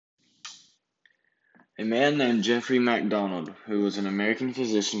A man named Jeffrey MacDonald, who was an American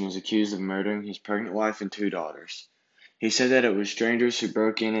physician, was accused of murdering his pregnant wife and two daughters. He said that it was strangers who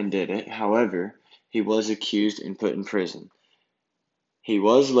broke in and did it. However, he was accused and put in prison. He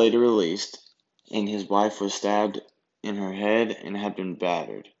was later released, and his wife was stabbed in her head and had been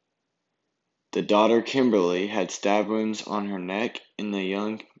battered. The daughter Kimberly had stab wounds on her neck, and the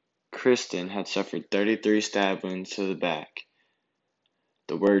young Kristen had suffered 33 stab wounds to the back.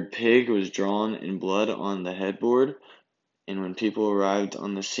 The word pig was drawn in blood on the headboard, and when people arrived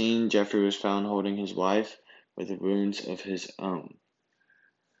on the scene, Jeffrey was found holding his wife with wounds of his own.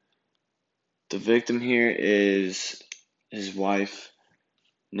 The victim here is his wife,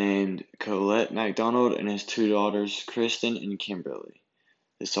 named Colette MacDonald, and his two daughters, Kristen and Kimberly.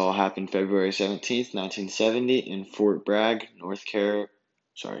 This all happened February 17th, 1970 in Fort Bragg, North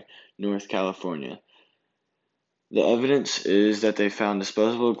California. The evidence is that they found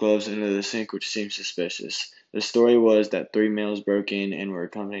disposable gloves under the sink, which seems suspicious. The story was that three males broke in and were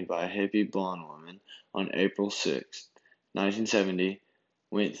accompanied by a hippie blonde woman on April 6, 1970,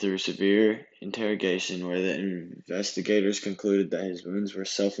 went through severe interrogation where the investigators concluded that his wounds were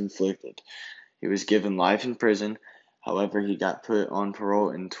self-inflicted. He was given life in prison. However, he got put on parole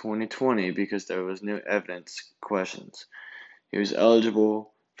in 2020 because there was new evidence questions. He was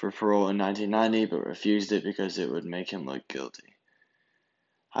eligible for parole in 1990 but refused it because it would make him look guilty.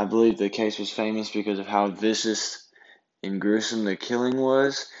 I believe the case was famous because of how vicious and gruesome the killing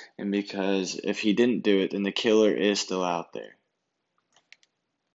was, and because if he didn't do it, then the killer is still out there.